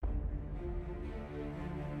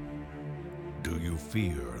Do you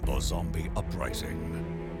fear the zombie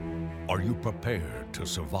uprising? Are you prepared to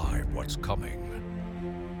survive what's coming?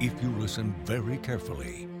 If you listen very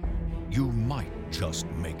carefully, you might just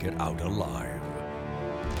make it out alive.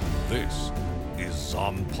 This is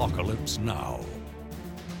Zompocalypse Now.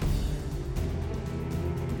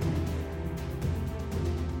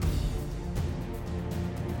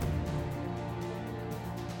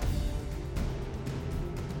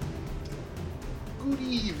 Good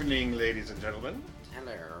evening, ladies and gentlemen.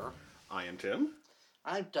 Hello. I am Tim,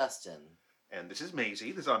 I'm Dustin. and this is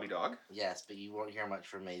Maisie, the zombie dog. Yes, but you won't hear much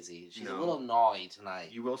from Maisie. She's No. a little naughty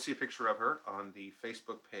tonight. You will see a picture of her on the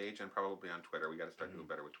Facebook page and probably on Twitter. We got to start doing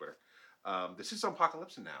better with Twitter. This is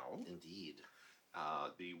Zompocalypse Now, Indeed.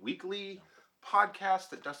 the weekly podcast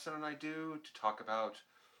that Dustin and I do to talk about.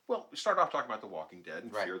 Well, we start off talking about The Walking Dead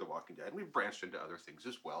and Right. Fear the Walking Dead. We've branched into other things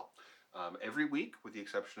as well. Every week, with the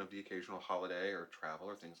exception of the occasional holiday or travel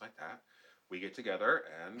or things like that, we get together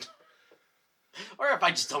and. Or if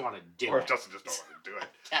I just don't want to do Or it. if Dustin just don't want to do it.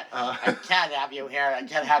 I can't have you here. I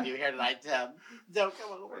can't have you here tonight, Tim. Don't come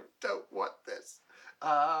over. I don't want this.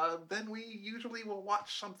 Then we usually will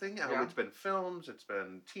watch something. Yeah. It's been films. It's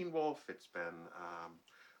been Teen Wolf. It's been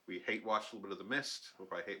we hate watch a little bit of The Mist. We'll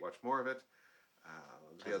probably hate watch more of it.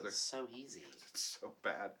 It's so easy. It's so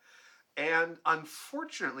bad. And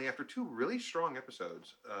unfortunately, after two really strong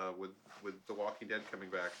episodes with The Walking Dead coming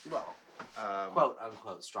back, Well, quote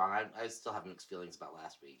unquote strong. I still have mixed feelings about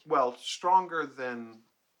last week. well, stronger than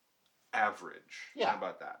average. Yeah. How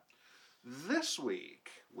about that? This week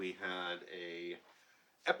we had a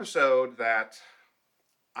episode that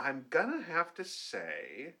I'm gonna have to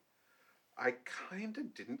say I kind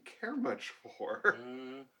of didn't care much for.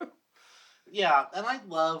 Yeah, and I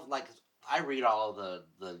love, like, I read all of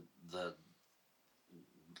the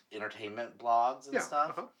entertainment blogs and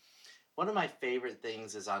stuff. Uh-huh. One of my favorite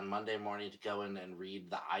things is on Monday morning to go in and read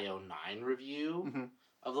the IO9 review Mhm.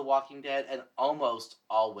 of The Walking Dead, and almost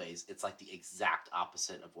always it's like the exact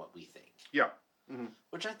opposite of what we think. Yeah. Mhm.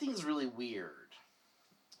 Which I think is really weird.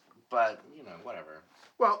 But, whatever.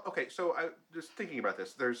 Well, okay. So I just thinking about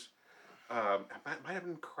this. There's it might have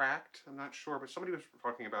been Cracked. I'm not sure, but somebody was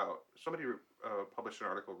talking about published an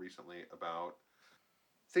article recently about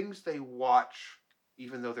things they watch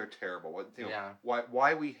even though they're terrible. Yeah.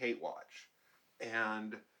 Why we hate watch,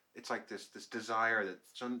 and it's like this desire that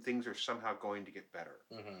some things are somehow going to get better,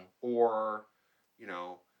 Mm-hmm. or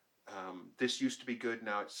this used to be good,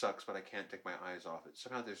 now it sucks, but I can't take my eyes off it.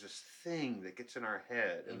 Somehow there's this thing that gets in our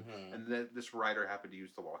head, and Mm-hmm. and this writer happened to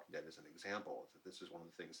use The Walking Dead as an example. That this is one of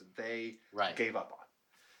the things that they Right. gave up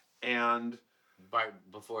on, and Back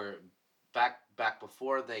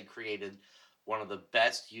before they created one of the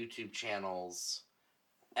best YouTube channels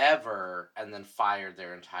ever and then fired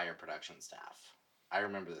their entire production staff. I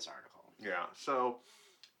remember this article. yeah, so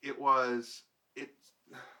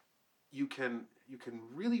you can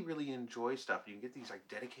really, really enjoy stuff. You can get these like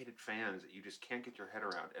dedicated fans that you just can't get your head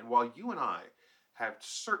around. And while you and I have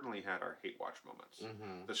certainly had our hate watch moments,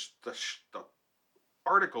 Mm-hmm. the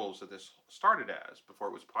articles that this started as, before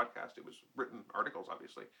it was a podcast, it was written articles,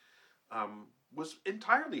 obviously, was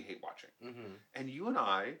entirely hate watching. Mm-hmm. And you and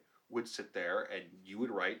I would sit there, and you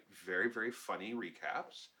would write very, very funny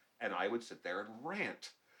recaps, and I would sit there and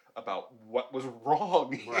rant about what was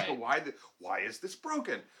wrong. Right. Why is this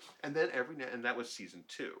broken? And then and that was season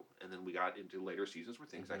 2, and then we got into later seasons where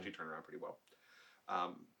things Mhm. actually turned around pretty well.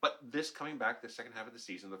 But this coming back, the second half of the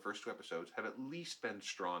season, the first 2 episodes have at least been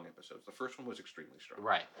strong episodes. The first one was extremely strong.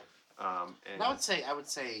 Right. And And I would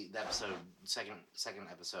say the second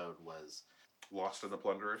episode was Lost in the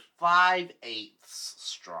Plunderers. 5/8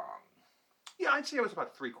 strong. Yeah, I'd say it was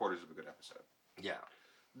about 3/4 of a good episode. Yeah.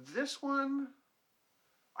 This one,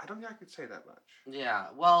 I don't think I could say that much.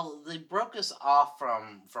 Yeah. Well, they broke us off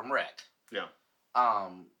from Rick. Yeah.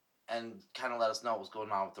 And kind of let us know what was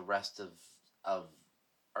going on with the rest of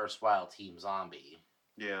erstwhile Team Zombie.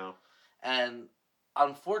 Yeah. And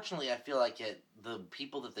unfortunately, I feel like the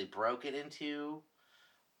people that they broke it into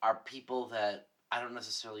are people that I don't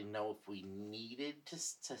necessarily know if we needed to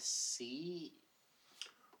see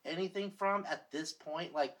anything from at this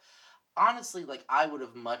point. Like, honestly, like, I would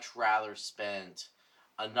have much rather spent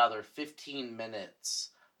another 15 minutes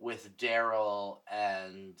with Daryl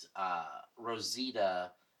and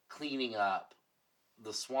Rosita cleaning up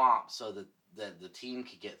the swamp so that the team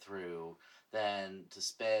could get through than to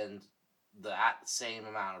spend the same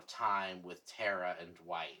amount of time with Tara and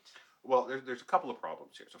Dwight. Well, there's a couple of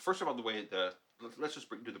problems here. So first of all, let's just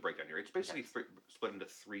do the breakdown here. It's basically split into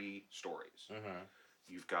 3 stories. Mm-hmm.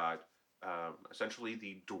 You've got essentially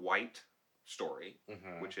the Dwight story,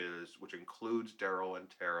 Mm-hmm. which includes Daryl and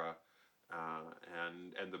Tara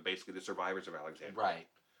and basically the survivors of Alexandria. Right.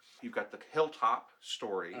 You've got the Hilltop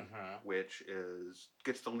story, Mhm. which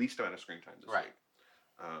gets the least amount of screen time this Right.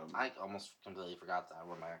 week. I almost completely forgot that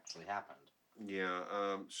when that actually happened.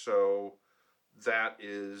 Yeah. So that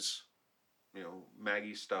is,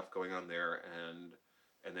 Maggie's stuff going on there, and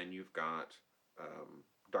then you've got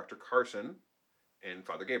Dr. Carson and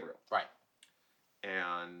Father Gabriel. Right.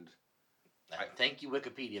 And thank you,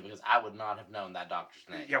 Wikipedia, because I would not have known that doctor's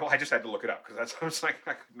name. Yeah, well, I just had to look it up because I was like,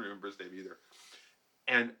 I couldn't remember his name either.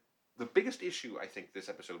 And the biggest issue I think this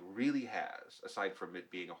episode really has, aside from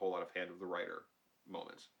it being a whole lot of hand of the writer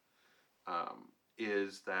moments,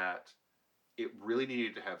 is that it really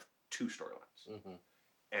needed to have two storylines. Mm-hmm.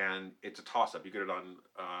 And it's a toss-up. You could have done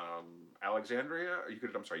Alexandria, or you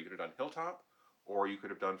could have done Hilltop, or you could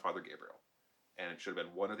have done Father Gabriel. And it should have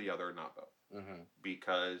been one or the other, not both. Mm-hmm.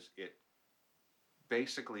 Because it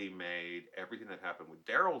basically made everything that happened with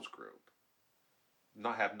Daryl's group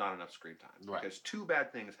not enough screen time. Right. Because two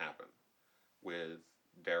bad things happen with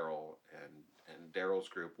Daryl and Daryl's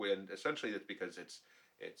group. When essentially it's because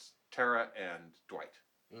it's Tara and Dwight.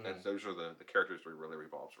 Mm-hmm. Those are the characters that really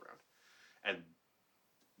revolves around. And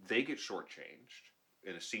they get shortchanged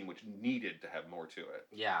in a scene which needed to have more to it.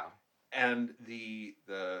 Yeah. And the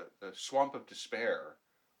Swamp of Despair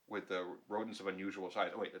with the rodents of unusual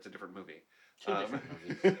size. Oh wait, that's a different movie. Two different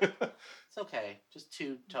movies. It's okay. Just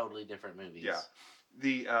two totally different movies. Yeah.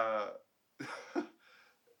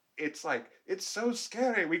 It's like, it's so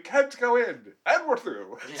scary, we can't go in, and we're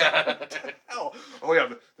through. Yeah. What the hell? Oh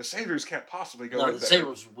yeah, the Saviors can't possibly go in No, there. the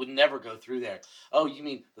Saviors would never go through there. Oh, you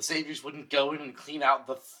mean the Saviors wouldn't go in and clean out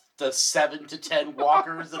the 7 to 10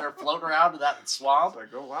 walkers that are floating around in that swamp?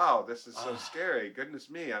 It's like, oh wow, this is so scary. Goodness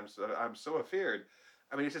me, I'm so afeared.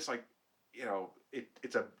 I mean, it's just like,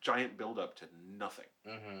 it's a giant build-up to nothing.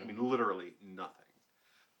 Mm-hmm. I mean, literally nothing.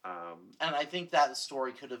 And I think that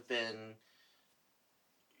story could have been...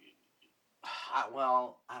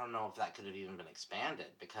 Well, I don't know if that could have even been expanded,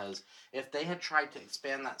 because if they had tried to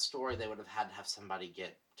expand that story, they would have had to have somebody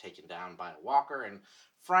get taken down by a walker, and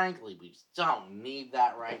frankly, we don't need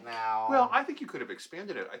that right now. Well, I think you could have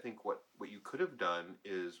expanded it. I think what you could have done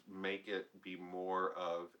is make it be more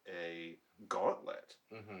of a gauntlet,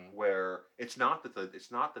 mm-hmm. where it's not that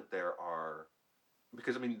there are,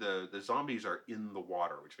 because I mean the zombies are in the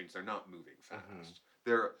water, which means they're not moving fast.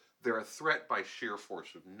 Mm-hmm. They're a threat by sheer force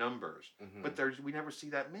of numbers, mm-hmm. but we never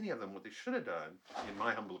see that many of them. What they should have done, in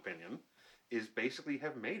my humble opinion, is basically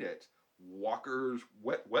have made it walkers,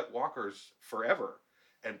 wet walkers forever,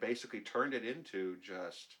 and basically turned it into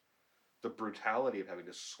just the brutality of having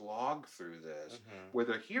to slog through this, mm-hmm. where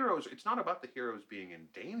the heroes, it's not about the heroes being in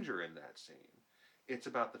danger in that scene. It's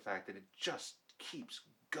about the fact that it just keeps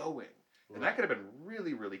going. And that could have been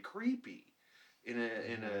really, really creepy in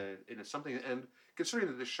a something. And considering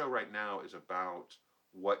that this show right now is about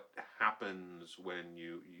what happens when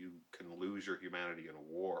you can lose your humanity in a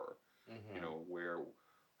war, mm-hmm. Where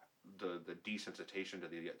the desensitization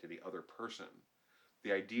to the other person,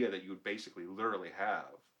 the idea that you would basically literally have,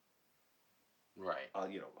 right,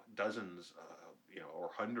 dozens, or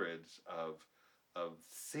hundreds of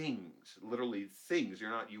things, literally things.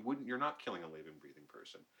 You're not killing a living, breathing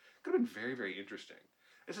person. Could have been very, very interesting.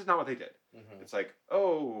 This is not what they did. mm-hmm. It's like,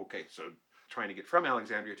 oh, okay, so trying to get from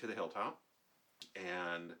Alexandria to the Hilltop,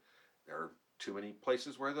 and there are too many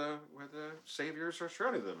places where the Saviors are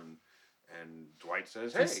surrounding them, and Dwight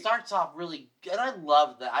says, "Hey." It starts off really good. I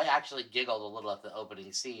love that. I actually giggled a little at the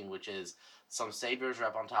opening scene, which is some Saviors are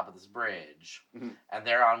up on top of this bridge, mm-hmm. and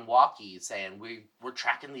they're on walkies saying, we're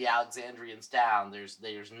tracking the Alexandrians down. There's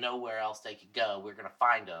nowhere else they could go. We're going to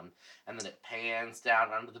find them. And then it pans down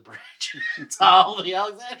under the bridge. It's all the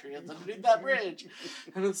Alexandrians underneath that bridge.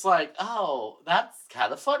 And it's like, oh, that's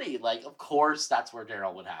kind of funny. Like, of course, that's where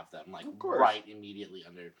Daryl would have them. Like, right immediately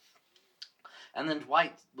under. And then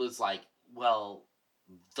Dwight was like, well,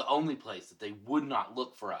 the only place that they would not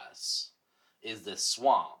look for us is this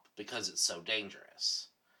swamp, because it's so dangerous.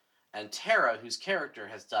 And Tara, whose character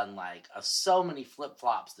has done so many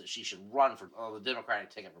flip-flops that she should run for the Democratic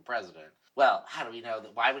ticket for president. Well, how do we know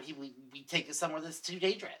that? Why would he be taken somewhere that's too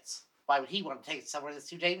dangerous? Why would he want to take it somewhere that's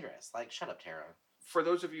too dangerous? Like, shut up, Tara. For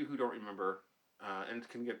those of you who don't remember, and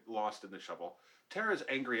can get lost in the shuffle, Tara's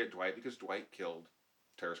angry at Dwight because Dwight killed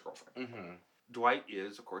Tara's girlfriend. Mm-hmm. Dwight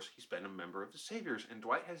is, of course, he's been a member of the Saviors, and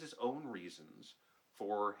Dwight has his own reasons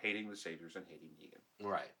for hating the Saviors and hating Negan.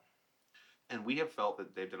 Right. And we have felt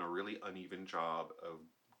that they've done a really uneven job of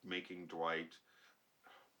making Dwight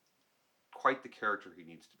quite the character he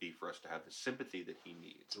needs to be for us to have the sympathy that he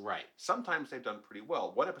needs. Right. Sometimes they've done pretty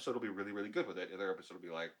well. One episode will be really, really good with it. The other episode will be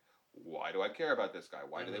like, why do I care about this guy?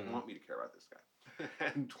 Why do they want me to care about this guy?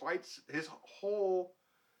 And Dwight's his whole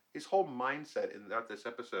mindset in this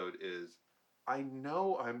episode is, I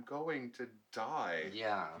know I'm going to die.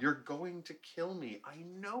 Yeah. You're going to kill me. I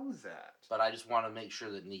know that. But I just want to make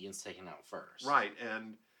sure that Negan's taken out first. Right,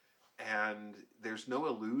 and there's no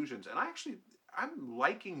illusions. And I'm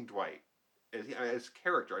liking Dwight as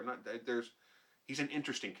character. I'm not he's an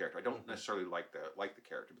interesting character. I don't necessarily like the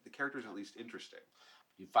character, but the character is at least interesting.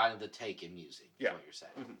 You find the take amusing. Is what you're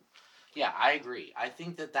saying. Mm-hmm. Yeah, I agree. I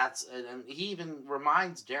think that's, and he even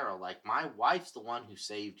reminds Daryl, like, my wife's the one who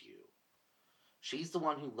saved you. She's the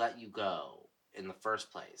one who let you go in the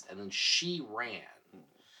first place, and then she ran.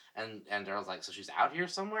 And Daryl's like, so she's out here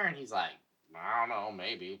somewhere? And he's like, I don't know,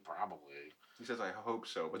 maybe, probably. He says, I hope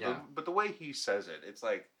so. But the way he says it, it's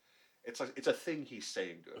a thing he's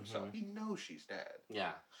saying to himself. He knows she's dead.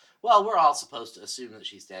 Yeah. Well, we're all supposed to assume that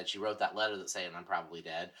she's dead. She wrote that letter that's saying I'm probably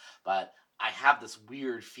dead, but I have this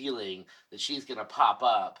weird feeling that she's gonna pop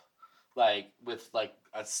up, like, with, like,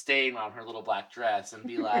 a stain on her little black dress and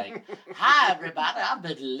be like, hi, everybody,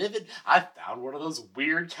 I found one of those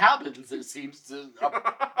weird cabins that seems to,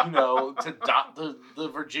 to dot the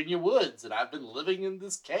Virginia woods, and I've been living in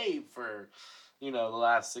this cave for, the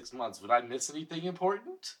last 6 months. Would I miss anything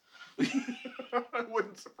important? It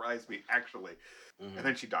wouldn't surprise me, actually. Mm-hmm. And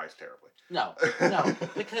then she dies terribly. No,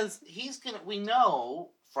 because we know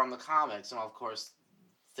from the comics, and of course,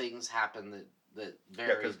 things happen that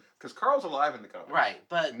vary. Yeah, because Carl's alive in the comics. Right,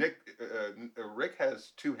 but Rick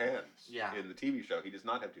has 2 hands Yeah. in the TV show. He does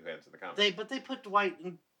not have 2 hands in the comics. But they put Dwight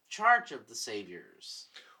in charge of the Saviors.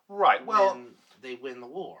 Right, well... when they win the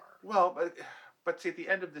war. Well, but see, at the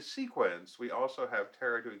end of the sequence, we also have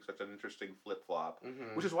Tara doing such an interesting flip-flop,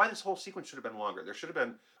 which is why this whole sequence should have been longer. There should have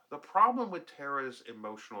been... The problem with Tara's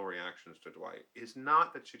emotional reactions to Dwight is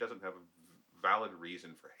not that she doesn't have a valid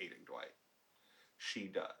reason for hating Dwight. She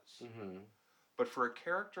does. Mm-hmm. But for a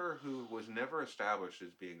character who was never established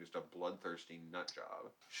as being just a bloodthirsty nut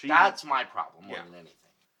job... That's my problem more than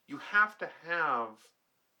anything. You have to have...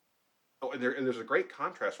 Oh, and there's a great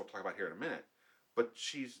contrast we'll talk about here in a minute. But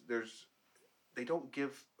they don't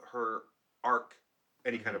give her arc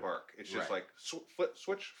any kind of arc. It's just like,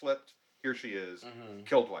 switch, flipped, here she is,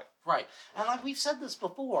 kill Dwight. Right. And like we've said this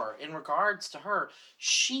before, in regards to her,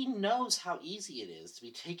 she knows how easy it is to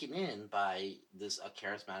be taken in by a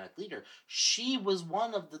charismatic leader. She was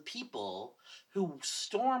one of the people who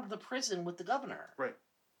stormed the prison with the governor. Right.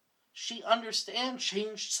 She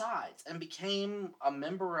changed sides, and became a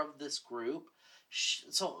member of this group.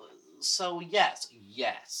 So yes.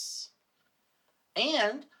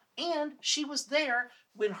 And she was there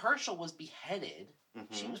when Herschel was beheaded.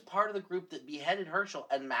 Mm-hmm. She was part of the group that beheaded Herschel,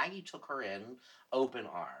 and Maggie took her in open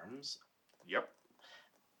arms. Yep.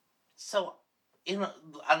 So,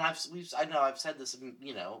 I've said this,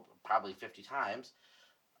 probably 50 times.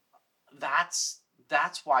 That's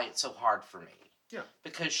why it's so hard for me. Yeah.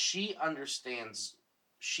 Because she understands.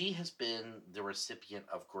 She has been the recipient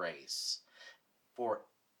of grace for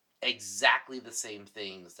exactly the same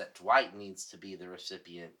things that Dwight needs to be the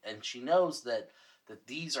recipient, and she knows that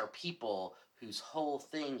these are people whose whole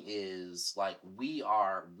thing is like we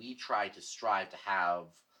try to strive to have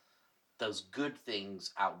those good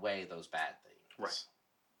things outweigh those bad things. Right.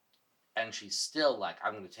 And she's still like,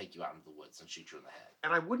 I'm going to take you out into the woods and shoot you in the head.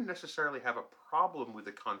 And I wouldn't necessarily have a problem with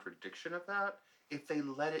the contradiction of that if they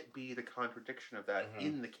let it be the contradiction of that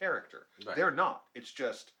in the character. Right. They're not. It's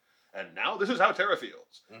just, and now this is how Tara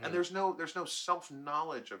feels. Mm-hmm. And there's no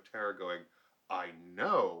self-knowledge of Tara going, I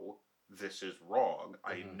know this is wrong.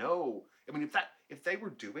 I know. I mean, if they were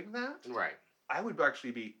doing that, right, I would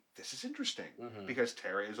actually be, this is interesting, because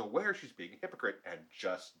Tara is aware she's being a hypocrite and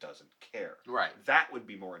just doesn't care. Right. That would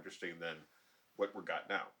be more interesting than what we got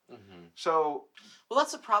now. Mm-hmm. So, well,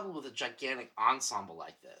 that's the problem with a gigantic ensemble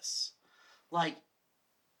like this. Like,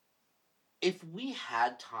 if we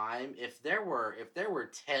had time, if there were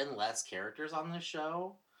 10 less characters on this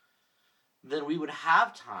show, then we would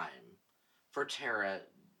have time for Tara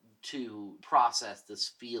to process this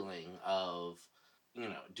feeling of,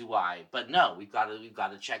 but no, we've got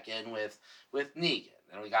to check in with Negan,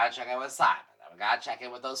 and we got to check in with Simon, and we got to check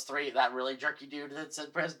in with those 3, that really jerky dude that's a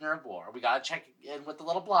prisoner of war. We got to check in with the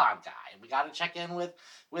little blonde guy, and we got to check in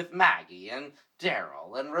with Maggie and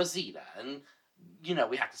Daryl and Rosita, and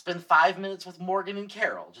we have to spend 5 minutes with Morgan and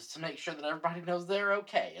Carol just to make sure that everybody knows they're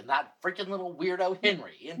okay, and that freaking little weirdo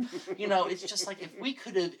Henry. And it's just like if we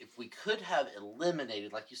could have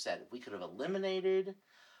eliminated, like you said, if we could have eliminated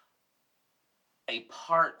a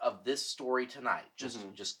part of this story tonight,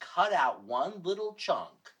 just cut out one little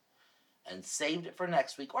chunk and saved it for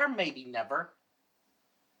next week, or maybe never.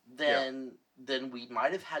 then we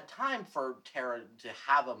might have had time for Tara to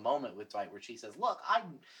have a moment with Dwight where she says, "Look,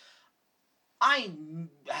 I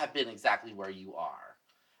have been exactly where you are,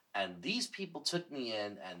 and these people took me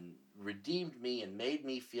in and redeemed me and made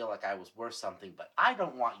me feel like I was worth something, but I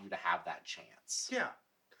don't want you to have that chance." Yeah.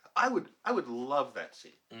 I would love that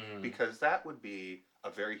scene Mm-hmm. because that would be a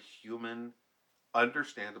very human,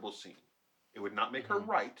 understandable scene. It would not make her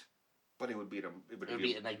right, but it would be It would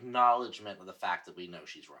be an acknowledgement of the fact that we know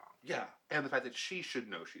she's wrong. Yeah, and the fact that she should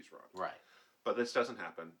know she's wrong. Right. But this doesn't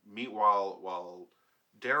happen. Meanwhile, while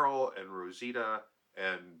Daryl and Rosita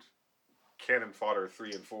and Cannon Fodder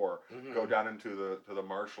 3 and 4 go down into the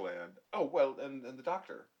marshland. Oh well, and the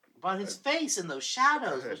doctor. But his face in those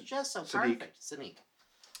shadows was just so perfect.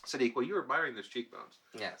 Sadiq, well, you were admiring those cheekbones.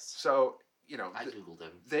 Yes. So, I Googled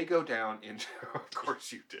him. They go down into, of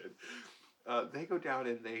course you did. They go down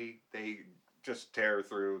and they just tear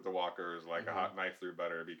through the walkers like a hot knife through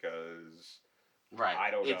butter because... Right. I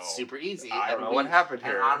don't know. It's super easy. I don't know what happened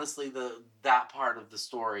here. And honestly, that part of the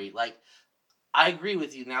story, like, I agree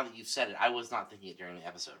with you now that you've said it. I was not thinking it during the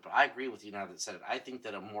episode, but I agree with you now that you said it. I think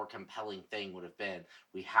that a more compelling thing would have been,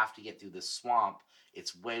 we have to get through this swamp.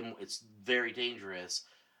 It's very dangerous.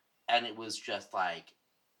 And it was just like,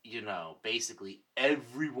 basically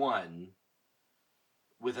everyone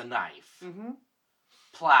with a knife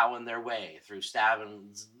plowing their way through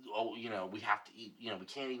stabbing. Oh, we have to eat. We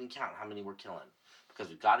can't even count how many we're killing because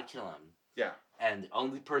we've got to kill him. Yeah. And the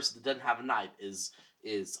only person that doesn't have a knife is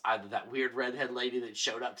either that weird redhead lady that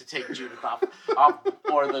showed up to take Judith off,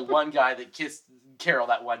 or the one guy that kissed Carol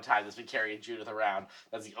that one time that's been carrying Judith around.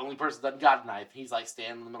 That's the only person that got a knife. He's like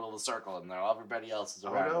standing in the middle of the circle, and everybody else is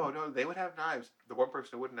around. Oh no, they would have knives. The one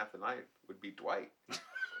person who wouldn't have the knife would be Dwight,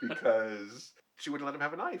 because she wouldn't let him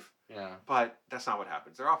have a knife. Yeah. But that's not what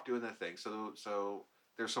happens. They're off doing their thing. So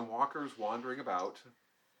there's some walkers wandering about,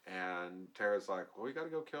 and Tara's like, "Well, we got to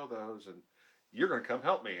go kill those, and you're gonna come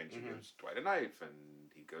help me." And she gives Dwight a knife, and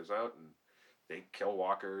he goes out and they kill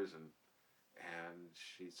walkers, and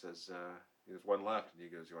she says, "There's one left," and he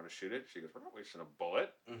goes, "You want to shoot it?" She goes, "We're not wasting a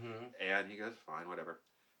bullet." And he goes, "Fine, whatever."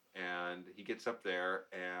 And he gets up there,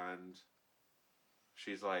 and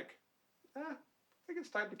she's like, "I think it's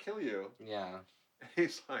time to kill you." Yeah.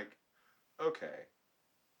 He's like, "Okay,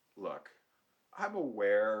 look, I'm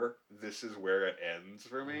aware this is where it ends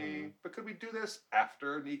for me, but could we do this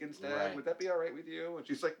after Negan's dead? Right. Would that be all right with you?" And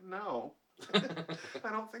she's like, "No, I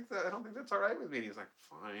don't think that's all right with me." And he's like,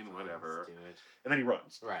 "Fine, whatever." Let's do it. And then he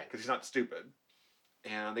runs, Right? Because he's not stupid.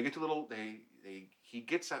 And they get to he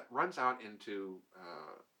runs out into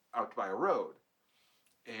out by a road,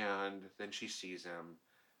 and then she sees him,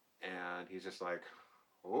 and he's just like,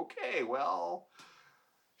 "Okay, well,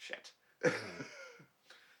 shit."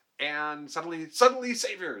 And suddenly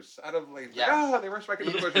saviors out of they rush back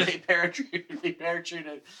into the bushes. they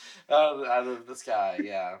parachuted out of the sky.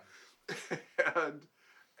 Yeah.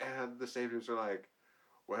 and the saviors are like,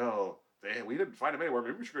 "Well, we didn't find him anywhere.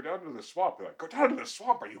 Maybe we should go down to the swamp." They're like, "Go down to the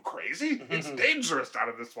swamp? Are you crazy? It's dangerous down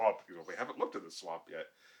in the swamp." He goes, "We haven't looked at the swamp yet."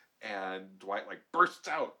 And Dwight bursts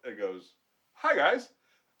out and goes, "Hi guys.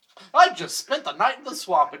 I just spent the night in the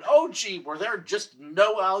swamp, and oh gee, were there just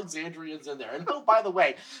no Alexandrians in there? And oh, by the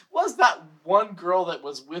way, was that one girl that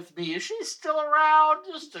was with me, is she still around?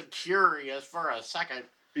 Just curious for a second."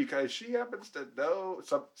 Because she happens to know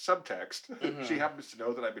subtext. She happens to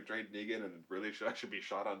know that I betrayed Negan and really I should be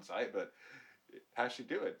shot on sight, but how's she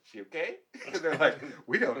doing? She okay? And they're like,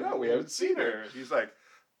 "We don't know. We haven't seen her." And he's like,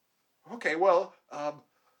 "Okay, well,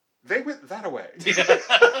 they went that way."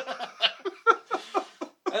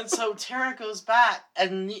 And so Tara goes back,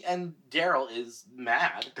 and Daryl is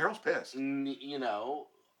mad. Daryl's pissed. He's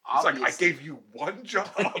like, "I gave you one job."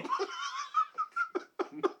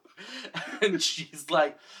 And she's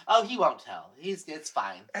like, "Oh, he won't tell. It's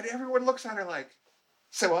fine." And everyone looks at her like,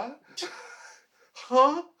 "Say what?"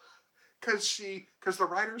 Huh? Because the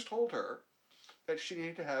writers told her that she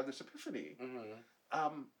needed to have this epiphany.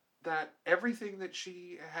 That everything that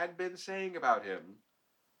she had been saying about him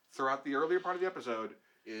throughout the earlier part of the episode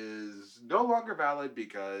is no longer valid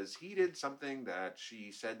because he did something that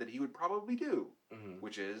she said that he would probably do,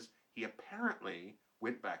 which is he apparently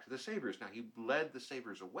went back to the Sabres. Now, he led the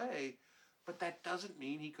Sabres away, but that doesn't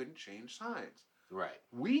mean he couldn't change sides. Right.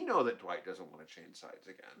 We know that Dwight doesn't want to change sides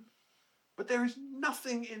again, but there's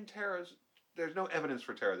nothing in there's no evidence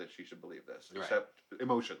for Tara that she should believe this, except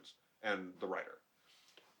emotions and the writer.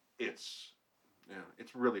 It's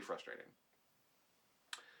really frustrating.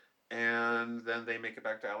 And then they make it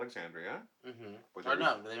back to Alexandria. Mm-hmm. Or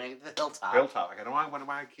no, they make it to the hilltop. Hilltop. Like, I don't want.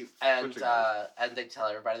 Why I keep And switching those. and they tell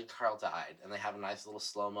everybody Carl died, and they have a nice little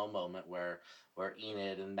slow mo moment where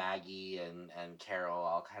Enid and Maggie and Carol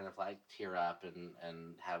all kind of like tear up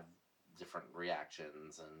and have different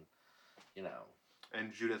reactions, and you know.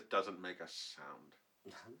 And Judith doesn't make a sound.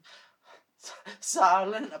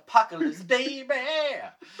 Silent apocalypse, baby.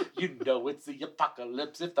 You know it's the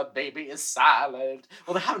apocalypse if the baby is silent.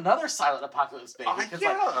 Well, they have another silent apocalypse baby because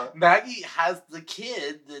like Maggie has the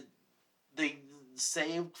kid that they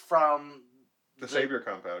saved from the Savior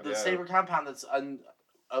compound. The Savior compound that's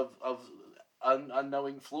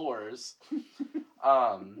unknowing floors.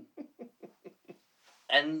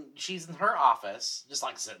 And she's in her office, just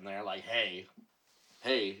like sitting there, like, hey,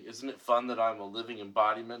 isn't it fun that I'm a living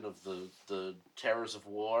embodiment of the terrors of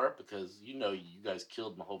war? Because, you know, you guys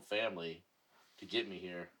killed my whole family to get me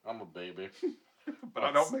here. I'm a baby. But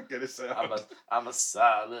I don't make any sound. I'm a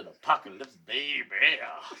silent apocalypse baby.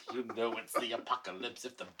 You know it's the apocalypse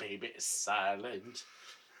if the baby is silent.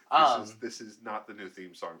 This is not the new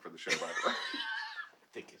theme song for the show, by the way. I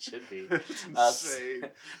think it should be. It's insane.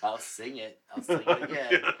 I'll sing it. I'll sing it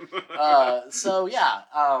again. So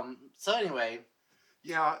anyway.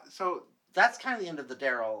 Yeah, so that's kind of the end of the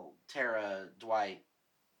Daryl, Tara, Dwight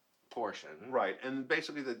portion. Right, and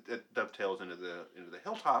basically that dovetails into the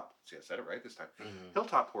Hilltop. See, I said it right this time. Mm-hmm.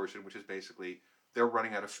 Hilltop portion, which is basically they're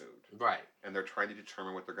running out of food. Right. And they're trying to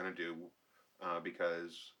determine what they're going to do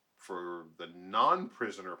because for the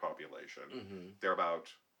non-prisoner population, they're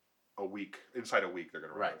about inside a week they're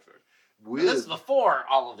going to run out of food. This is before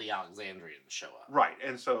all of the Alexandrians show up. Right,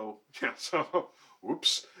 and so,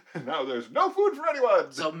 oops, now there's no food for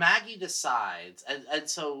anyone. So Maggie decides, and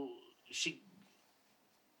so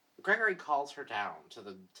Gregory calls her down to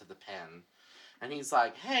the pen, and he's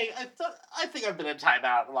like, hey, I think I've been in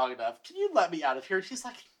timeout long enough. Can you let me out of here? And she's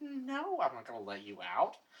like, no, I'm not going to let you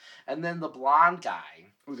out. And then the blonde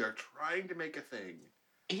guy, who they're trying to make a thing.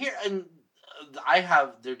 Here, and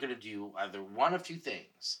they're going to do either one of two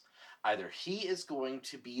things. Either he is going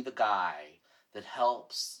to be the guy that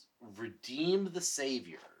helps redeem the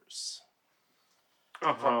saviors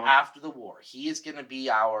from after the war. He is going to be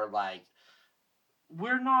our, like,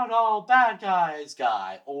 we're not all bad guys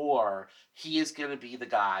guy. Or he is going to be the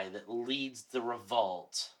guy that leads the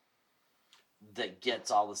revolt that gets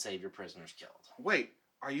all the savior prisoners killed. Wait,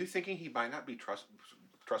 are you thinking he might not be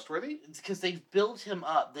trustworthy? It's because they've built him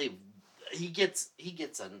up. He gets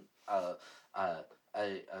a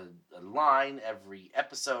line every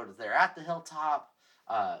episode. They're at the hilltop.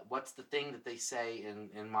 What's the thing that they say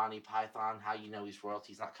in Monty Python? How you know he's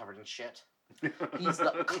royalty? He's not covered in shit. He's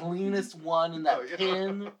the cleanest one in that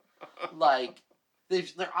pin. Like,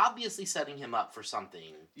 they're obviously setting him up for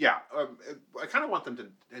something. Yeah, I kind of want them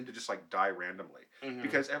to just like die randomly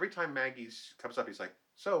because every time Maggie comes up, he's like,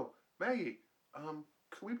 "So Maggie, can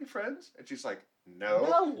we be friends?" And she's like,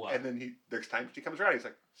 No. And then next time she comes around, he's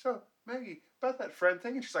like, "So Maggie, about that friend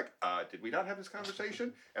thing," and she's like, "Did we not have this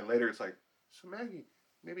conversation?" And later it's like, "So Maggie,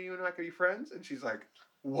 maybe you and I could be friends," and she's like,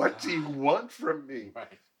 "What do you want from me?"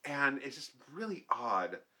 Right. And it's just really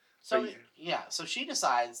odd. So so she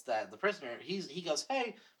decides that the prisoner, he goes,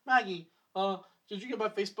 "Hey, Maggie, did you get my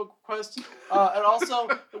Facebook request? And also,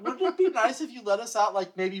 wouldn't it be nice if you let us out,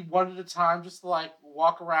 like, maybe one at a time, just to, like,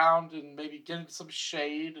 walk around and maybe get into some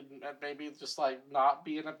shade and maybe just, like, not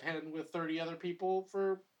be in a pen with 30 other people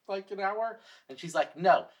for, like, an hour?" And she's like,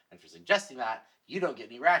 "No." And for suggesting that, you don't get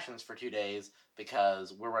any rations for 2 days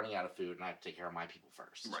because we're running out of food and I have to take care of my people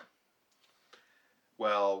first. Right.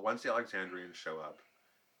 Well, once the Alexandrians show up,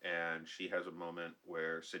 and she has a moment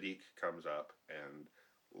where Siddiq comes up and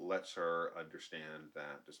lets her understand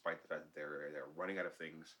that despite the fact that they're running out of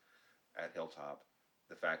things at Hilltop,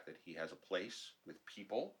 the fact that he has a place with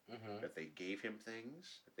people, that they gave him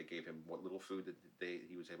things, that they gave him what little food that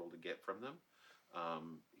he was able to get from them,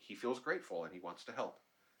 he feels grateful and he wants to help.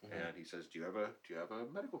 And he says, "Do you have a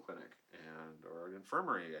medical clinic or an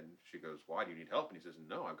infirmary?" And she goes, "Why do you need help?" And he says,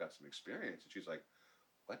 "No, I've got some experience." And she's like,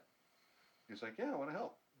 "What?" He's like, "Yeah, I want to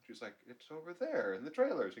help." She's like, "It's over there in the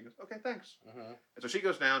trailers." He goes, "Okay, thanks." And so she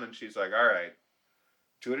goes down and she's like, "All right,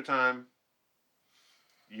 2 at a time.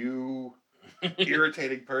 You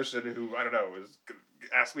irritating person who, I don't know, is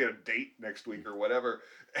asked me on a date next week or whatever."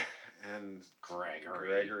 And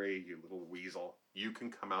Gregory, you little weasel, you can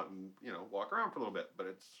come out and, walk around for a little bit, but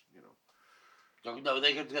it's, No,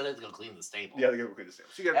 they have to go clean the stable. Yeah, they go clean the stable.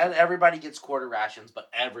 So and everybody gets quarter rations, but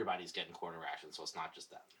everybody's getting quarter rations, so it's not just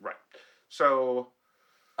them. Right. So...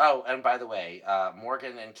 Oh, and by the way,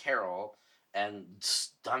 Morgan and Carol and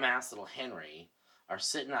dumbass little Henry are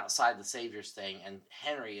sitting outside the Savior's thing, and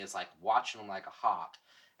Henry is like watching them like a hawk,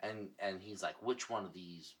 and he's like, which one of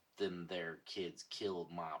their kids killed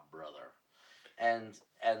my brother? And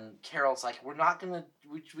Carol's like, we're not gonna,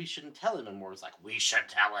 we shouldn't tell him. And Morgan's like, we should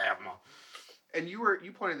tell him. And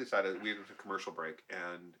you pointed this out. We had a commercial break,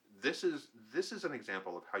 and this is an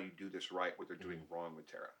example of how you do this right, what they're doing wrong with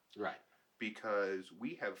Tara. Right. Because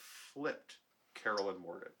we have flipped Carol and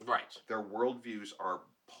Morgan. Right. Their worldviews are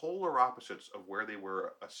polar opposites of where they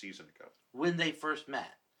were a season ago when they first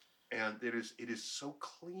met. And it is so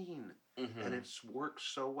clean, and it's worked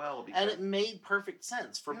so well. And it made perfect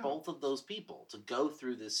sense for both of those people to go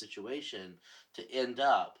through this situation to end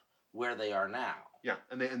up where they are now. Yeah,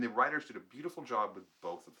 and the writers did a beautiful job with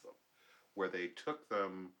both of them, where they took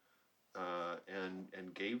them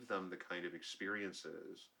and gave them the kind of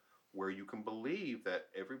experiences where you can believe that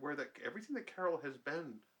everything that Carol has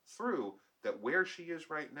been through, that where she is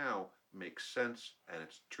right now makes sense and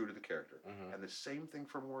it's true to the character. And the same thing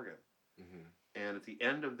for Morgan. And at the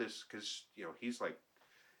end of this, because he's like,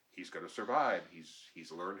 he's going to survive.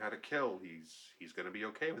 He's learned how to kill. He's going to be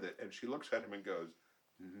okay with it. And she looks at him and goes,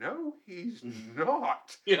 no, he's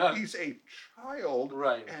not. Yeah. He's a child.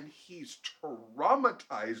 Right. And he's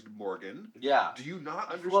traumatized, Morgan. Yeah. Do you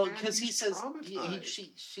not understand? Well, because he says,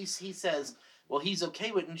 he says, well, he's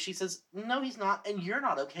okay with it. And she says, no, he's not. And you're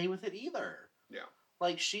not okay with it either. Yeah.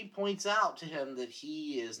 Like, she points out to him that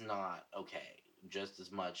he is not okay, just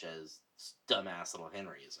as much as dumbass little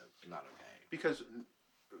Henry is not okay. Because,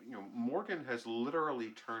 Morgan has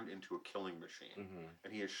literally turned into a killing machine.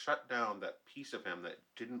 And he has shut down that piece of him that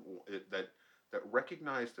that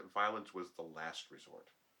recognized that violence was the last resort.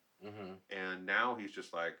 And now he's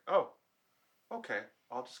just like, oh, okay,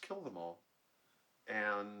 I'll just kill them all.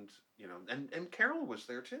 And, and Carol was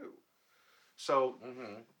there too. So,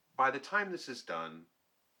 by the time this is done,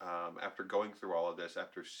 after going through all of this,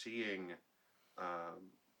 after seeing,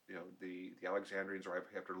 the Alexandrians arrive,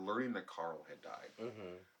 after learning that Carl had died,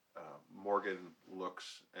 Morgan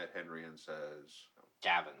looks at Henry and says,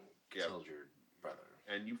 Gavin killed your brother.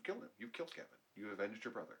 And you've killed him. You've killed Gavin. You avenged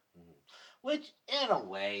your brother. Which, in a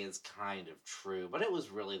way, is kind of true, but it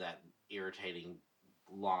was really that irritating,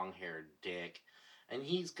 long-haired dick. And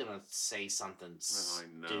he's going to say something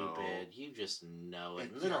stupid. You just know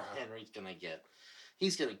it. And little Henry's going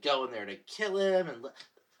to go in there to kill him. And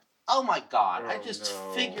oh my God, I just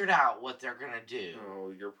figured out what they're going to do.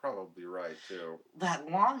 Oh, you're probably right, too. That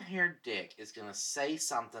long-haired dick is going to say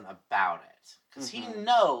something about it. Because he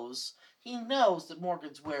knows that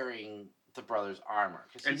Morgan's wearing the brother's armor.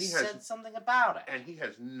 Because he said something about it. And he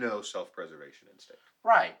has no self-preservation instinct.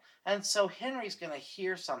 Right. And so Henry's going to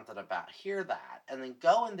hear that, and then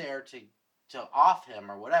go in there to off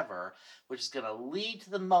him or whatever, which is going to lead to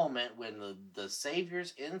the moment when the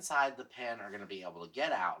saviors inside the pen are going to be able to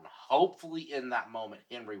get out, and hopefully in that moment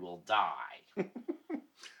Henry will die.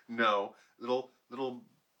 No, little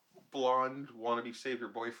blonde wannabe savior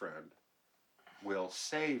boyfriend will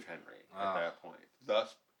save Henry at that point,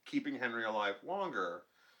 thus keeping Henry alive longer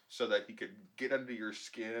so that he could get under your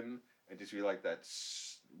skin and just be like that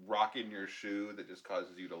rock in your shoe that just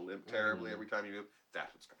causes you to limp terribly every time you move.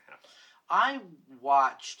 That's what's going to happen. I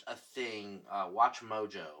watched a thing, Watch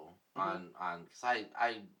Mojo, on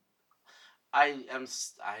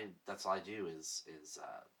because that's all I do is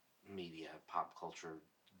media, pop culture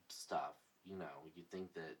stuff. You'd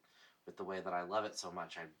think that with the way that I love it so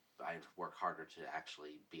much, I'd work harder to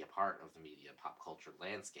actually be a part of the media, pop culture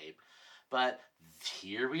landscape. But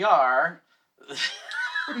here we are. What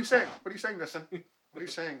are you saying? What are you saying, Dustin? What are you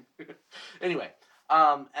saying? Anyway,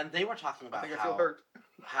 and they were talking about I feel hurt.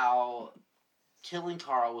 How killing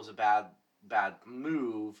Carl was a bad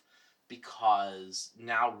move because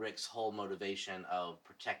now Rick's whole motivation of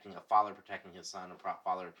protecting his son, a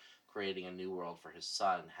father creating a new world for his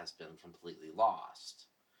son, has been completely lost.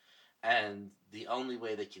 And the only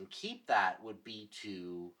way they can keep that would be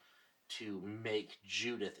to make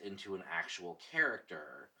Judith into an actual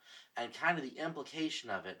character. And kind of the implication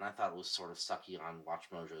of it, and I thought it was sort of sucky on Watch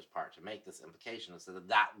Mojo's part to make this implication, is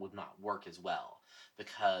that would not work as well.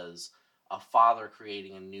 Because a father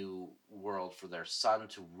creating a new world for their son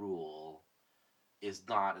to rule is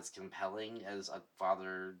not as compelling as a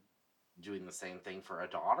father doing the same thing for a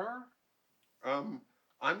daughter. I'm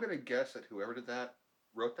going to guess that whoever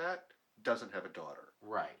wrote that, doesn't have a daughter.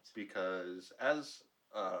 Right. Because as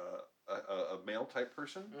a male type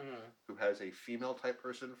person who has a female type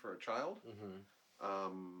person for a child,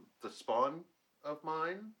 the spawn of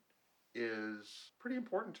mine is pretty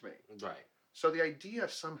important to me. Right. So the idea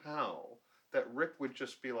somehow that Rick would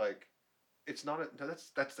just be like, it's not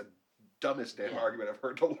that's the dumbest damn Yeah. argument I've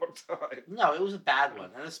heard in a long time. No, it was a bad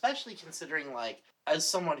one, and especially considering, like, as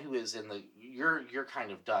someone who is in the, you're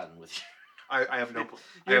kind of done with I have no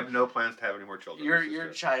I have no plans to have any more children. your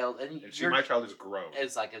child, and see, my child is grown.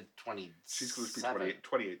 Is like a 27. She's going to be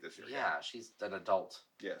 28 this year. Yeah, she's an adult.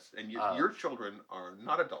 Yes, and your children are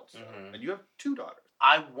not adults, Mhm. and you have 2 daughters.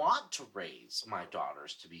 I want to raise my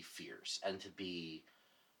daughters to be fierce and to be,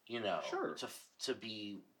 Sure. to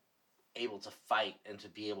be able to fight and to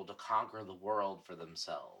be able to conquer the world for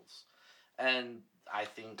themselves. And I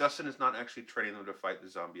think Dustin is not actually training them to fight the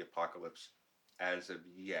zombie apocalypse as of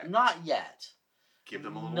yet. not yet. Give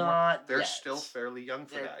them a little Not more. They're yet. still fairly young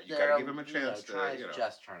for that. You They're, got to give them a chance to. Try's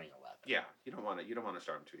just turning 11. Yeah, you don't want to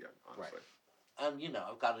start them too young, honestly. Right.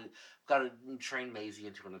 I've got to train Maisie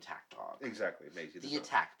into an attack dog. Exactly, Maisie. The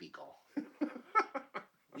attack beagle.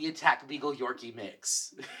 The attack beagle Yorkie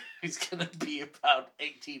mix. He's gonna be about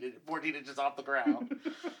 14 inches off the ground.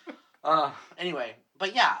 Anyway,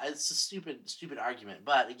 but yeah, it's a stupid argument.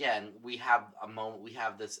 But again, we have a moment. We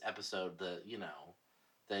have this episode that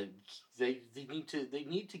they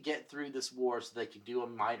need to get through this war so they can do a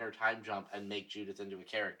minor time jump and make Judith into a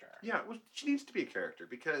character. Yeah, well, she needs to be a character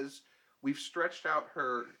because we've stretched out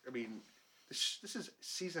her. I mean, this is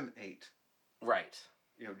season 8. Right.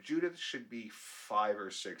 Judith should be 5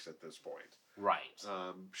 or 6 at this point. Right.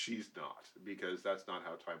 She's not, because that's not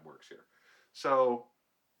how time works here. So,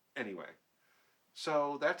 anyway,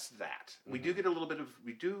 that's that. Mm-hmm. We do get a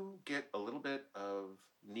little bit of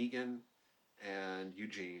Negan and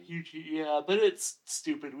Eugene. Yeah, but it's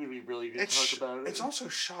stupid when we really talk about it. It's also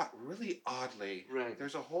shot really oddly. Right.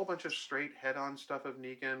 There's a whole bunch of straight head-on stuff of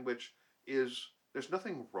Negan, which is, there's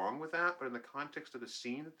nothing wrong with that, but in the context of the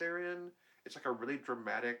scene that they're in, it's like a really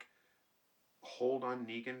dramatic hold on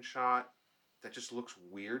Negan shot that just looks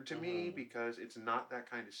weird to me because it's not that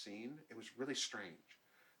kind of scene. It was really strange.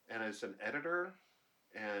 And as an editor,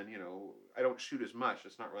 and I don't shoot as much.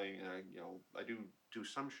 It's not really, I do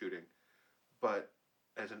some shooting. But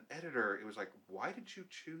as an editor, it was like, why did you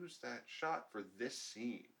choose that shot for this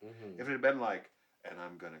scene? Mm-hmm. If it had been like, and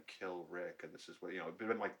I'm going to kill Rick, and this is what, it'd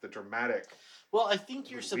been like the dramatic. Well, I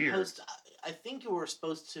think you're weird. supposed to, I think you were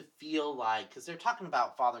supposed to feel like, because they're talking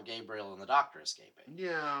about Father Gabriel and the Doctor escaping.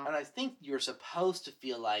 Yeah. And I think you're supposed to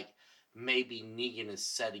feel like maybe Negan is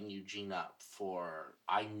setting Eugene up for,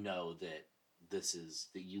 I know that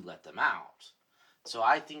that you let them out. So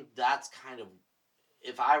I think that's kind of,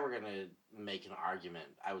 if I were going to make an argument,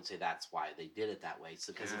 I would say that's why they did it that way.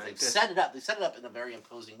 So because if they set it up in a very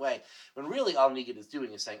imposing way, when really all Negan is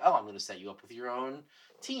doing is saying, "Oh, I'm going to set you up with your own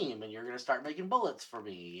team, and you're going to start making bullets for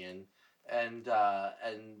me," and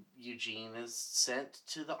Eugene is sent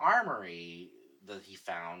to the armory that he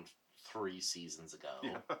found 3 seasons ago,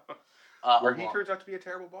 where he turns out to be a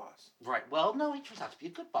terrible boss. Right. Well, no, he turns out to be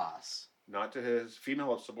a good boss. Not to his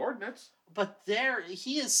female subordinates. But there,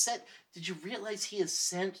 he is sent. Did you realize he has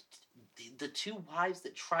sent the 2 wives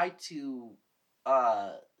that tried to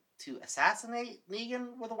assassinate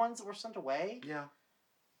Negan were the ones that were sent away? Yeah.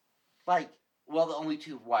 Like, well, the only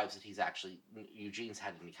 2 wives that Eugene's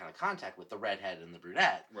had any kind of contact with, the redhead and the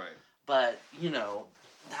brunette. Right. But,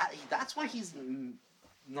 that's why he's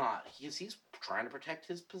not. He's trying to protect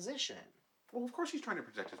his position. Well, of course he's trying to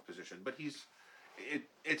protect his position, but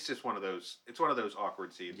it's just one of those. It's one of those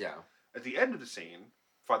awkward scenes. Yeah. At the end of the scene,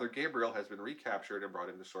 Father Gabriel has been recaptured and brought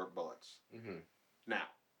in to sort bullets. Mm-hmm. Now,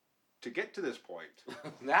 to get to this point,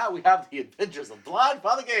 now we have the adventures of blind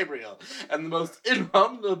Father Gabriel and the most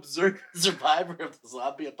observant survivor of the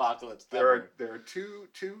zombie apocalypse. There are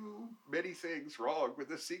too many things wrong with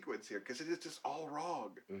this sequence here because it is just all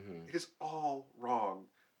wrong. Mm-hmm. It is all wrong.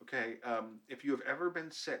 Okay, if you have ever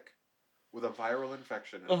been sick with a viral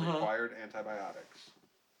infection and required antibiotics,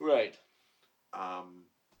 right?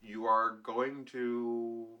 You are going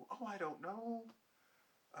to,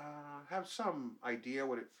 have some idea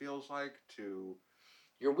what it feels like to...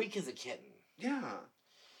 You're weak as a kitten. Yeah.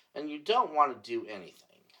 And you don't want to do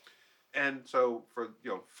anything. And so,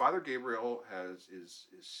 Father Gabriel is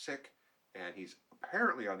sick, and he's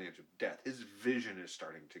apparently on the edge of death. His vision is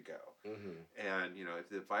starting to go. Mm-hmm. And, if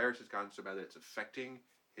the virus has gotten so bad that it's affecting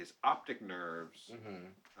his optic nerves,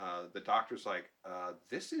 the doctor's like,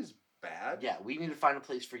 this is bad. Yeah, we need to find a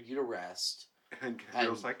place for you to rest. And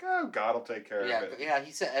Gabriel's like, oh, God will take care of it. Yeah,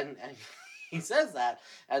 he said, and he says that,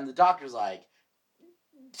 and the doctor's like,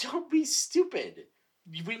 don't be stupid.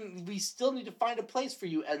 We still need to find a place for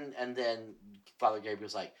you. And then Father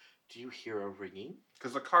Gabriel's like, do you hear a ringing?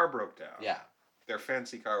 Because the car broke down. Yeah. Their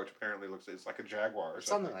fancy car, which apparently it's like a Jaguar or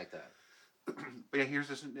something like that. But yeah, here's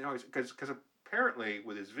this noise. Because apparently,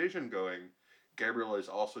 with his vision going, Gabriel is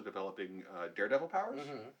also developing daredevil powers.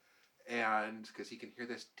 Mm-hmm. and because he can hear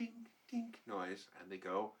this ding ding noise, and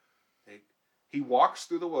he walks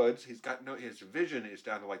through the woods. He's got his vision is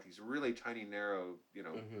down to like these really tiny, narrow,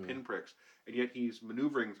 pinpricks, and yet he's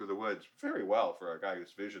maneuvering through the woods very well for a guy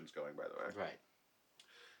whose vision's going. By the way, Right.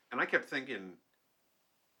 And I kept thinking,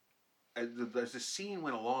 as the scene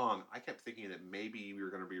went along, I kept thinking that maybe we were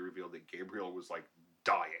going to be revealed that Gabriel was like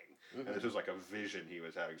dying, and this was like a vision he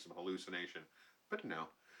was having, some hallucination. But no,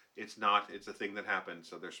 it's not. It's a thing that happened.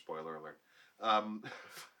 So there's spoiler alert.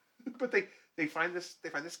 But they find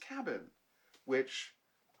this cabin, which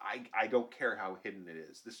I don't care how hidden it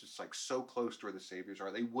is. This is like so close to where the Saviors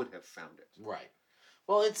are. They would have found it. Right.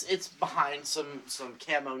 Well, it's behind some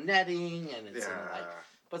camo netting, and it's in like.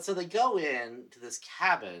 But so they go in to this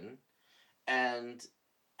cabin, and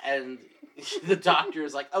the doctor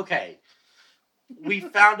is like, okay, we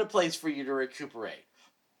found a place for you to recuperate,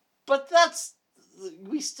 but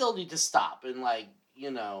we still need to stop and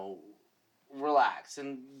relax.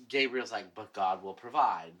 And Gabriel's like, but God will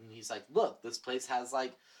provide. And he's like, look, this place has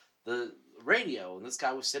like the radio, and this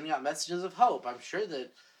guy was sending out messages of hope. I'm sure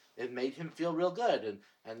that it made him feel real good.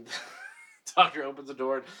 And doctor opens the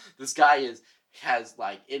door, and this guy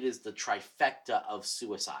it is the trifecta of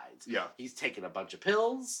suicides. Yeah. He's taken a bunch of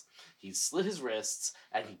pills, he's slit his wrists,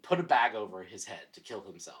 and he put a bag over his head to kill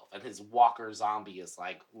himself. And his walker zombie is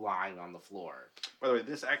like lying on the floor. By the way,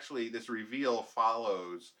 this reveal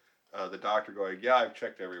follows the doctor going, yeah, I've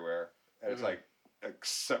checked everywhere. And it's like,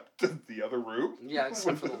 except the other room? Yeah,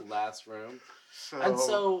 except for the last room.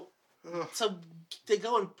 So they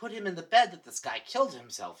go and put him in the bed that this guy killed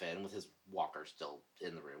himself in, with his walker still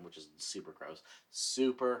in the room, which is super gross.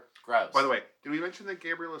 Super gross. By the way, did we mention that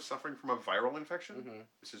Gabriel is suffering from a viral infection? Mm-hmm.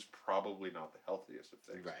 This is probably not the healthiest of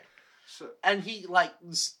things. Right. So, and he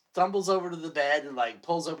stumbles over to the bed and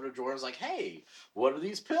pulls open a drawer and is like, hey, what are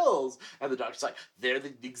these pills? And the doctor's like, they're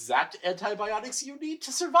the exact antibiotics you need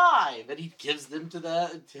to survive. And he gives them to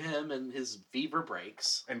him, and his fever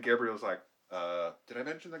breaks. And Gabriel's like, did I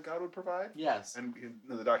mention that God would provide? Yes. And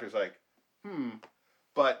the doctor's like,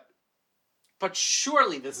 but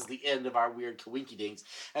surely this is the end of our weird kawinky dinks.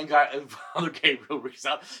 And Father Gabriel reaches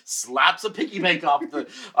out, slaps a piggy bank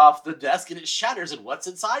off the desk, and it shatters. And what's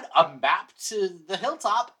inside? A map to the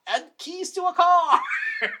hilltop and keys to a car.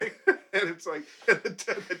 And it's like, and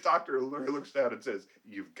the doctor looks down and says,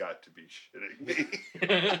 "You've got to be shitting me."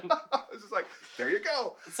 It's just like, there you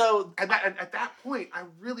go. So, and at that point, I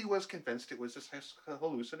really was convinced it was just a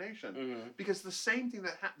hallucination, because the same thing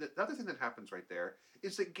the other thing that happens right there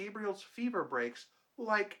is that Gabriel's fever breaks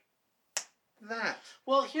like that.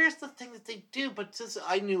 Well, here's the thing that they do, but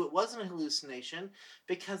I knew it wasn't a hallucination,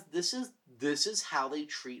 because this is how they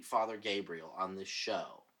treat Father Gabriel on this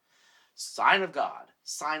show. Sign of God,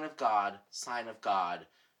 sign of God, sign of God.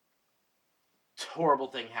 Horrible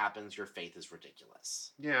thing happens, your faith is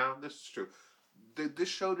ridiculous. Yeah, this is true. This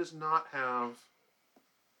show does not have...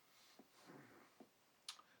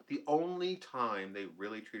 The only time they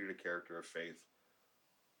really treated a character of faith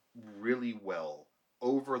really well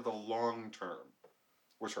over the long term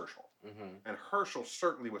was Herschel. Mm-hmm. And Herschel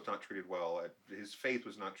certainly was not treated well. His faith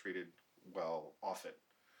was not treated well often.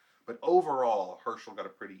 But overall, Herschel got a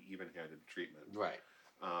pretty even-handed treatment. Right.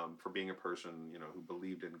 For being a person, who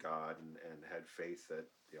believed in God and had faith that,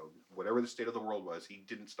 whatever the state of the world was, he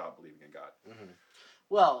didn't stop believing in God. Mm-hmm.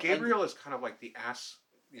 Well, Gabriel is kind of like the ass,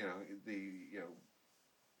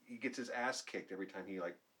 he gets his ass kicked every time he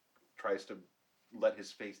tries to let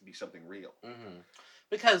his faith be something real. Mm-hmm.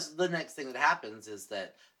 Because the next thing that happens is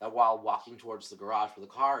that while walking towards the garage where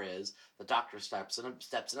the car is, the doctor steps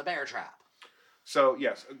in a bear trap. So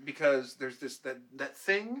yes, because there's that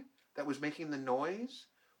thing that was making the noise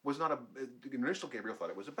was not the initial Gabriel thought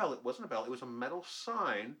it was a bell. It wasn't a bell. It was a metal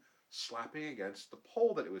sign slapping against the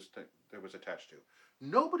pole that it was attached to.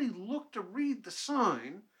 Nobody looked to read the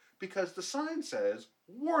sign, because the sign says,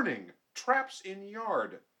 "Warning: traps in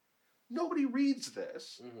yard." Nobody reads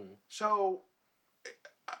this. Mm-hmm. So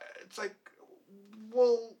it's like,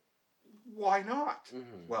 well, why not?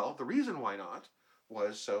 Mm-hmm. Well, the reason why not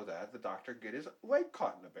was so that the doctor get his leg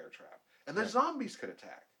caught in a bear trap, and the zombies could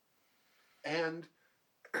attack, and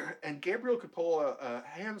Gabriel could pull a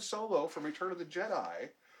Han Solo from Return of the Jedi,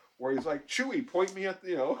 where he's like, "Chewie, point me at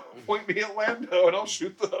Lando, and I'll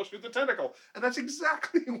shoot the tentacle," and that's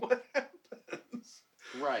exactly what happens.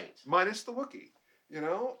 Right. Minus the Wookiee.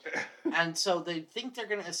 And so they think they're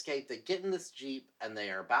going to escape. They get in this Jeep, and they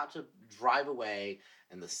are about to drive away,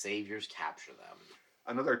 and the Saviors capture them.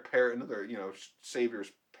 Another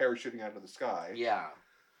Saviors parachuting out of the sky. Yeah.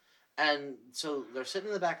 And so they're sitting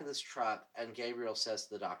in the back of this truck, and Gabriel says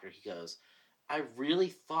to the doctor, he goes, "I really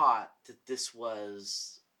thought that this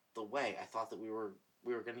was the way. I thought that we were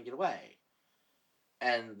going to get away."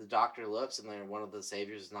 And the doctor looks, and then one of the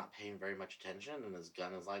saviors is not paying very much attention, and his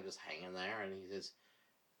gun is like just hanging there, and he says,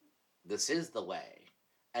 "This is the way."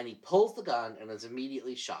 And he pulls the gun and is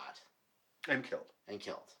immediately shot And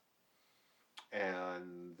killed.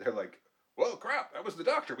 And they're like, "Well, crap, that was the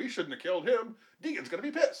doctor. We shouldn't have killed him. Negan's going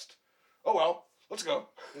to be pissed. Oh, well, let's go."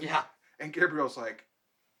 Yeah. And Gabriel's like,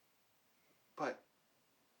 but.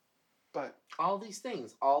 All these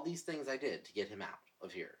things I did to get him out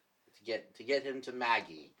of here. To get him to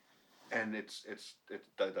Maggie. And it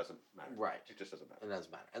doesn't matter. Right. It just doesn't matter. It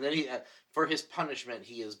doesn't matter. And then he, for his punishment,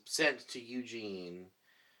 he is sent to Eugene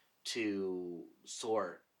to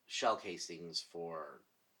sort shell casings for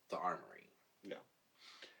the armory. Yeah.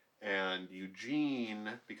 And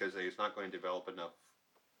Eugene, because he's not going to develop enough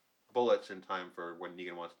bullets in time for when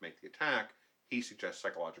Negan wants to make the attack, he suggests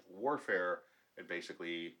psychological warfare and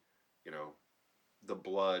basically, the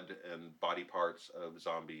blood and body parts of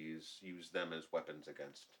zombies, use them as weapons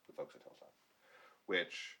against the folks at Hillside.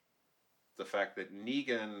 Which, the fact that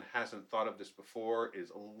Negan hasn't thought of this before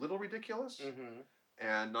is a little ridiculous. Mm-hmm.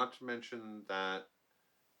 And not to mention that,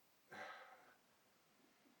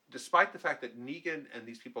 despite the fact that Negan and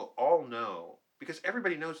these people all know, because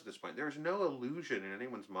everybody knows at this point, there is no illusion in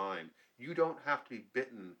anyone's mind. You don't have to be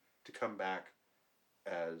bitten to come back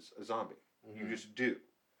as a zombie. Mm-hmm. You just do.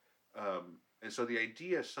 And so the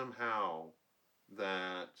idea somehow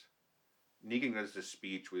that Negan does this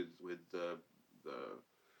speech with the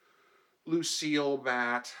Lucille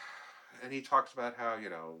bat, and he talks about how,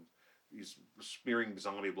 he's smearing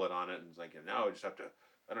zombie blood on it, and he's like, "No, I just have to.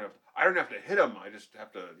 I don't have to hit him. I just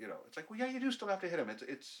have to. It's like, well, yeah, you do still have to hit him.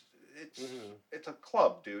 It's a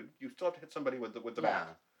club, dude. You still have to hit somebody with the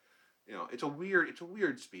bat. It's a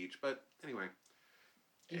weird speech, but anyway.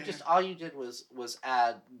 All you did was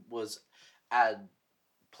add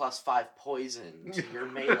 +5 poison to your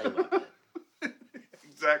melee weapon.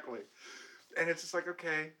 Exactly. And it's just like,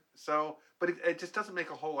 okay, so, but it just doesn't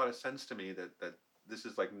make a whole lot of sense to me that this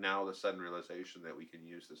is like now the sudden realization that we can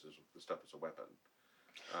use this stuff as a weapon.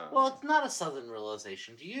 Well, it's not a sudden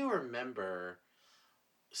realization. Do you remember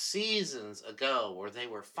seasons ago where they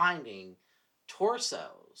were finding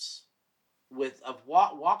torsos of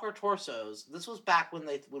walker torsos? This was back when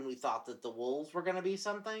we thought that the wolves were going to be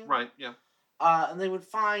something, right? Yeah. And they would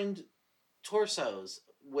find torsos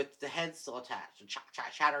with the heads still attached,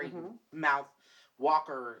 shattering mouth,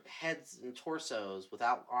 walker heads and torsos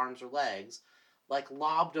without arms or legs, like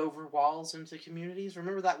lobbed over walls into communities.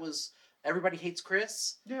 Remember that was Everybody Hates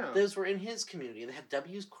Chris? Yeah. Those were in his community. They had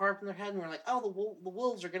W's carved in their head, and we're like, oh, the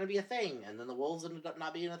wolves are going to be a thing. And then the wolves ended up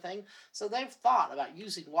not being a thing. So they've thought about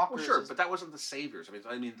using walkers. Well, sure, but that wasn't the saviors.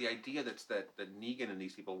 I mean, the idea that Negan and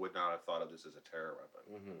these people would not have thought of this as a terror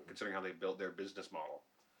weapon, considering how they built their business model.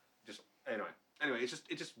 Anyway, it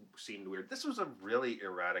just seemed weird. This was a really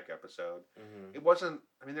erratic episode. It wasn't.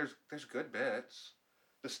 I mean, there's good bits.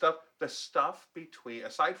 The stuff between,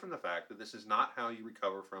 aside from the fact that this is not how you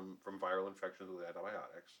recover from viral infections with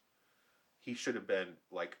antibiotics, he should have been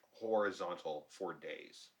like horizontal for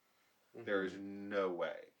days. There is no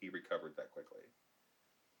way he recovered that quickly,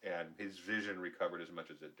 and his vision recovered as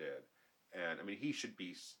much as it did. And I mean, he should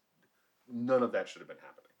be. None of that should have been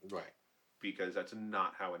happening, right? Because that's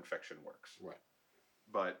not how infection works, right?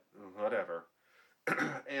 But whatever.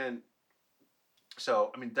 And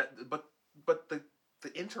so I mean but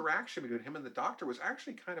the interaction between him and the doctor was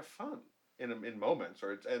actually kind of fun in moments,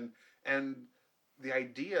 and the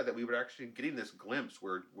idea that we were actually getting this glimpse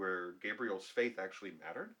where Gabriel's faith actually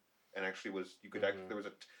mattered, and actually was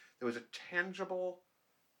there was a tangible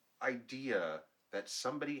idea that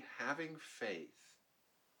somebody having faith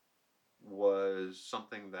was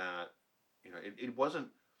something that it wasn't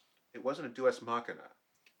a deus machina,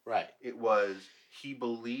 right? It was he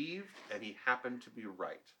believed and he happened to be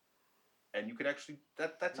right. And you could actually,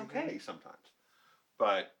 that's okay sometimes.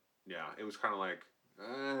 But, yeah, it was kind of like,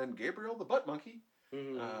 and Gabriel the butt monkey.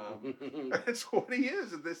 That's what he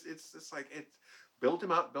is. It's like, it's build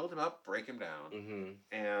him up, break him down.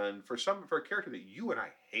 And for a character that you and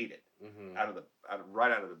I hated,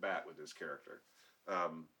 right out of the bat with this character,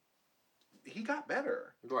 he got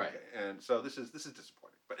better. Right. And so this is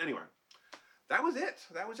disappointing. But anyway, that was it.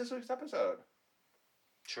 That was this week's episode.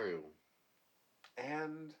 True.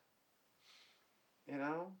 And...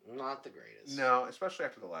 not the greatest. No, especially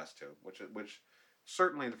after the last two, which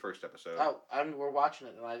certainly the first episode. Oh, we're watching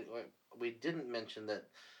it, and we didn't mention that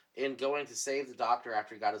in going to save the doctor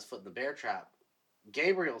after he got his foot in the bear trap,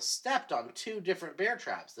 Gabriel stepped on 2 different bear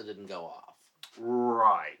traps that didn't go off.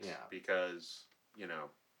 Right. Yeah. Because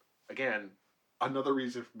again, another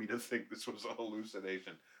reason for me to think this was a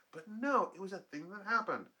hallucination. But no, it was a thing that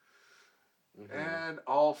happened. Mhm. And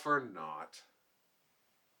all for naught.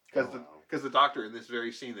 Because Oh, wow. the doctor, in this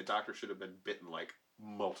very scene, the doctor should have been bitten like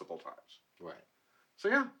multiple times. Right. So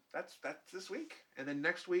yeah, that's this week. And then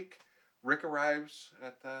next week, Rick arrives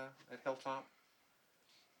at Hilltop,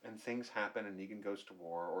 and things happen, and Negan goes to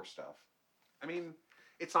war or stuff. I mean,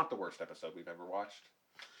 it's not the worst episode we've ever watched.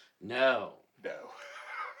 No. No.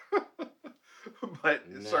 But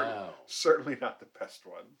it's No. certainly not the best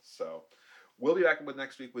one. So we'll be back with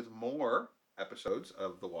next week with more episodes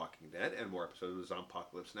of The Walking Dead and more episodes of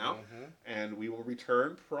Zompocalypse Now. Mhm. And we will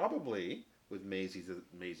return probably with Maisie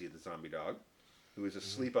the zombie dog, who is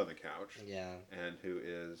asleep on the couch Yeah. and who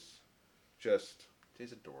is just,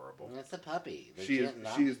 she's adorable. It's a puppy. They She is can't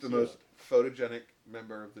not she is the be most cute. photogenic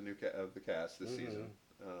member of the cast this season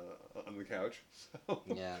on the couch. So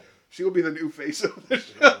Yeah. she will be the new face of the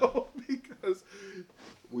show because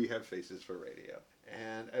we have faces for radio.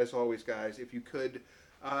 And as always, guys, if you could,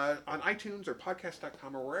 on iTunes or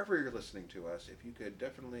podcast.com or wherever you're listening to us, if you could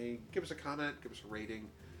definitely give us a comment, give us a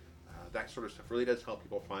rating. That sort of stuff really does help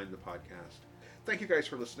people find the podcast. Thank you guys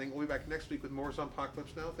for listening. We'll be back next week with more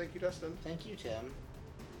Zompocalypse Now. Thank you, Dustin. Thank you, Tim.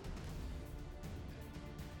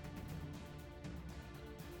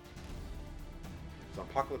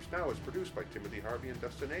 Zompocalypse Now is produced by Timothy Harvey and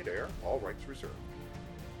Dustin Adair, all rights reserved.